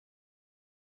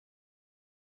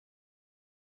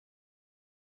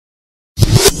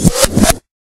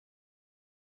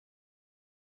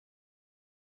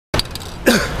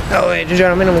Oh, ladies and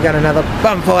gentlemen, we got another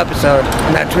bumful episode,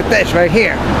 and that's with this right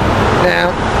here.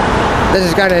 Now, this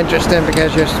is kind of interesting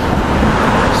because you've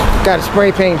got to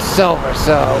spray paint silver,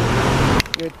 so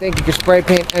you would think you could spray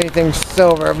paint anything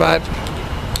silver, but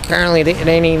apparently it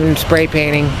ain't even spray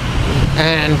painting.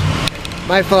 And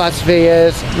my philosophy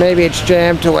is maybe it's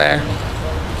jammed to where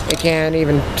it can't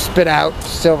even spit out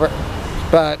silver,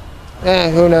 but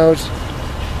who knows.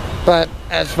 But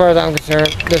as far as I'm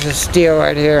concerned, this is steel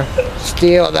right here.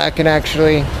 Steel that can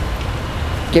actually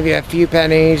give you a few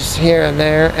pennies here and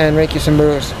there and make you some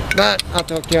moves. But I'll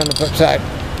talk to you on the flip side.